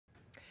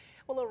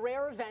Well, a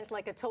rare event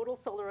like a total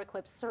solar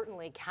eclipse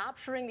certainly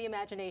capturing the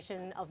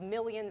imagination of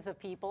millions of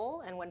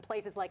people. And when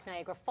places like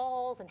Niagara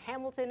Falls and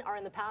Hamilton are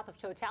in the path of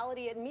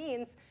totality, it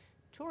means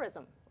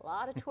tourism. A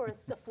lot of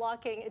tourists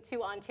flocking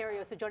to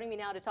Ontario. So joining me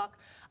now to talk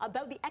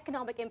about the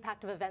economic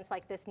impact of events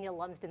like this, Neil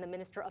Lumsden, the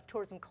Minister of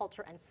Tourism,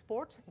 Culture and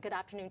Sport. Good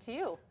afternoon to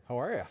you. How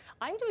are you?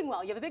 I'm doing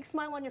well. You have a big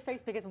smile on your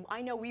face because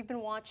I know we've been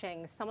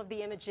watching some of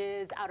the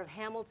images out of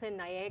Hamilton,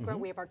 Niagara.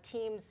 We have our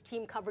team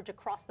coverage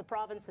across the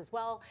province as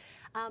well.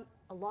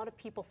 A lot of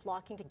people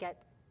flocking to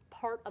get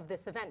part of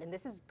this event, and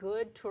this is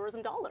good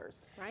tourism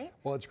dollars, right?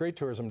 Well, it's great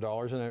tourism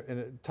dollars, and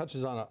it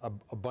touches on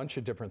a bunch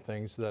of different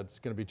things. That's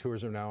going to be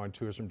tourism now and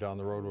tourism down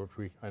the road,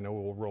 which I know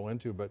we'll roll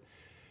into. But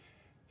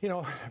you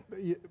know,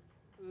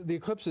 the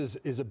eclipse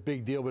is a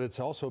big deal, but it's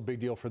also a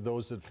big deal for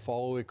those that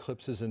follow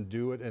eclipses and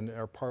do it and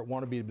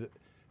want to be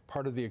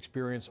part of the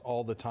experience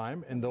all the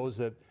time, and those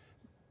that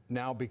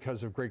now,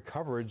 because of great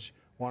coverage,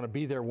 want to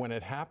be there when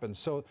it happens.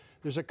 So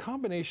there's a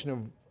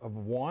combination of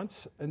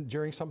wants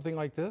during something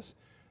like this.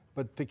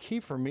 But the key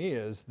for me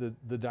is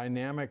the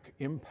dynamic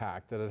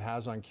impact that it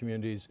has on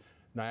communities,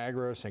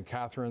 Niagara, St.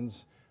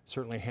 Catharines,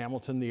 certainly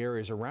Hamilton, the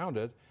areas around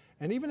it.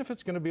 And even if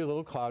it's going to be a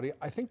little cloudy,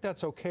 I think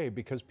that's okay,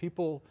 because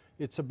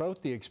it's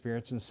about the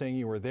experience and saying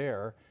you were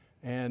there.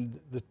 And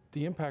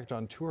the impact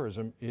on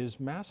tourism is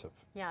massive.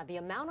 Yeah, the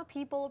amount of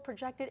people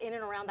projected in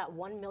and around that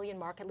 1 million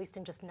mark, at least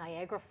in just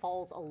Niagara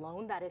Falls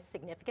alone, that is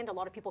significant. A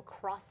lot of people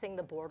crossing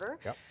the border.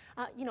 Yep.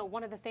 You know,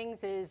 one of the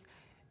things is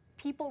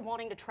people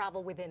wanting to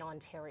travel within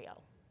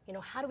Ontario. You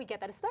know, how do we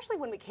get that, especially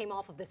when we came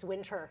off of this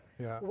winter,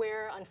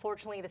 where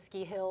unfortunately the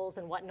ski hills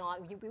and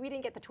whatnot, we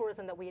didn't get the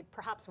tourism that we had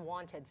perhaps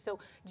wanted. So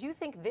do you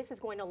think this is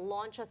going to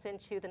launch us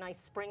into the nice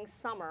spring,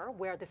 summer,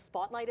 where the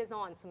spotlight is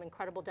on some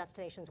incredible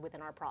destinations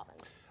within our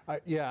province?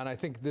 Yeah, and I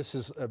think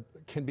this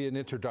can be an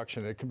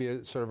introduction. It can be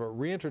a sort of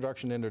a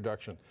introduction.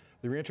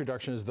 The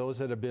reintroduction is those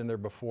that have been there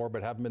before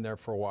but haven't been there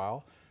for a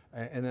while.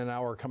 And then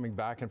now are coming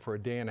back, and for a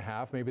day and a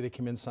half, maybe they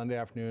come in Sunday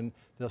afternoon,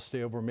 they'll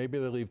stay over, maybe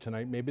they'll leave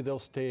tonight, maybe they'll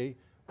stay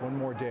one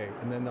more day,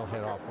 and then they'll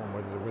head off home,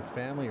 whether they're with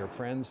family or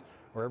friends,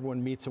 or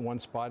everyone meets in one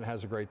spot and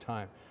has a great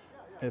time.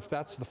 If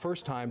that's the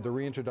first time, the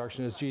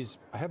reintroduction is, geez,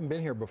 I haven't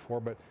been here before,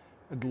 but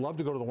I'd love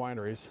to go to the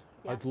wineries.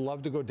 Yes. I'd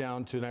love to go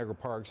down to Niagara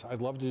Parks.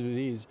 I'd love to do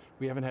these.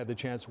 We haven't had the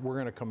chance. We're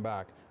going to come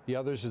back. The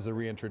others is the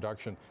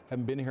reintroduction.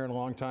 Haven't been here in a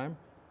long time.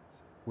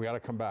 We got to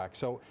come back.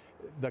 So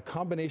the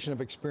combination of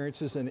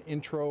experiences and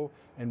intro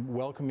and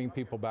welcoming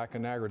people back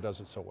in Niagara does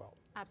it so well.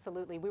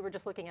 Absolutely. We were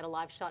just looking at a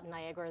live shot in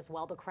Niagara as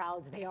well. The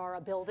crowds, they are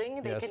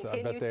building. They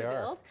continue to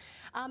build.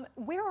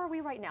 Where are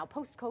we right now,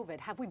 post-COVID?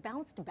 Have we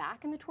bounced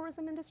back in the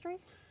tourism industry?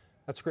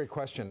 That's a great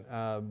question.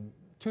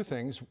 Two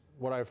things.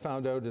 What I've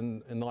found out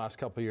in the last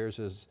couple of years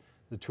is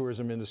the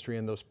tourism industry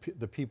and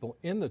the people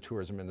in the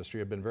tourism industry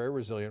have been very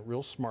resilient,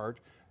 real smart,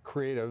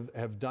 creative,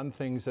 have done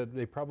things that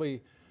they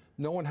probably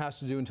no one has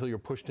to do until you're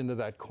pushed into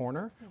that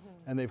corner.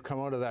 And they've come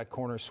out of that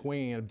corner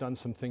swinging and have done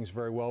some things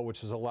very well,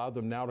 which has allowed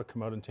them now to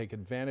come out and take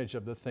advantage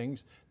of the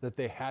things that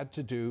they had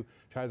to do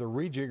to either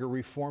rejig or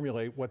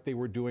reformulate what they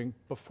were doing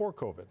before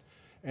COVID.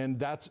 And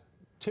that's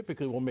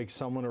typically will make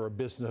someone or a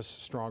business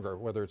stronger,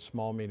 whether it's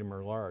small, medium,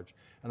 or large.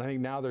 And I think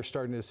now they're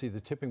starting to see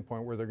the tipping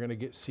point where they're going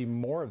to see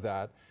more of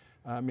that.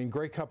 I mean,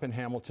 Grey Cup in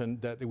Hamilton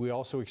that we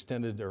also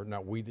extended, or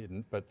not we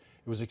didn't, but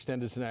it was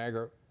extended to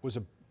Niagara, was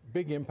a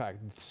big impact.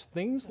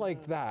 Things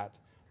like that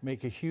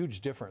make a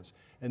huge difference.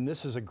 And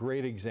this is a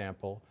great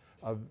example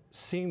of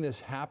seeing this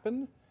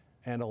happen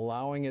and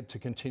allowing it to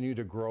continue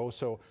to grow.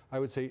 So I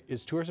would say,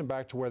 is tourism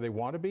back to where they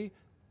want to be?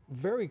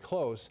 Very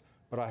close,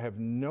 but I have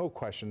no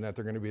question that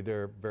they're going to be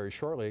there very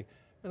shortly.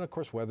 And of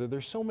course, weather,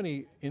 there's so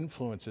many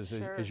influences,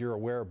 as you're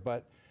aware,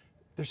 but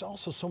there's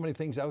also so many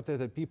things out there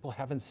that people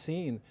haven't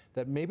seen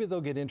that maybe they'll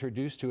get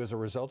introduced to as a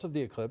result of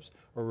the eclipse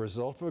or a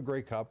result of a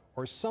Grey Cup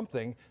or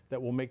something that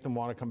will make them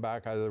want to come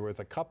back either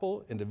with a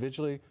couple,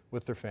 individually,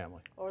 with their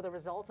family. Or the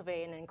result of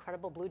an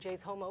incredible Blue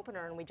Jays home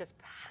opener and we just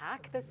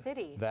pack the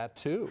city. That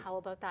too. How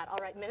about that? All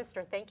right,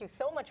 Minister, thank you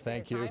so much for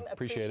your time.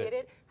 Appreciate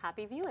it.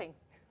 Happy viewing.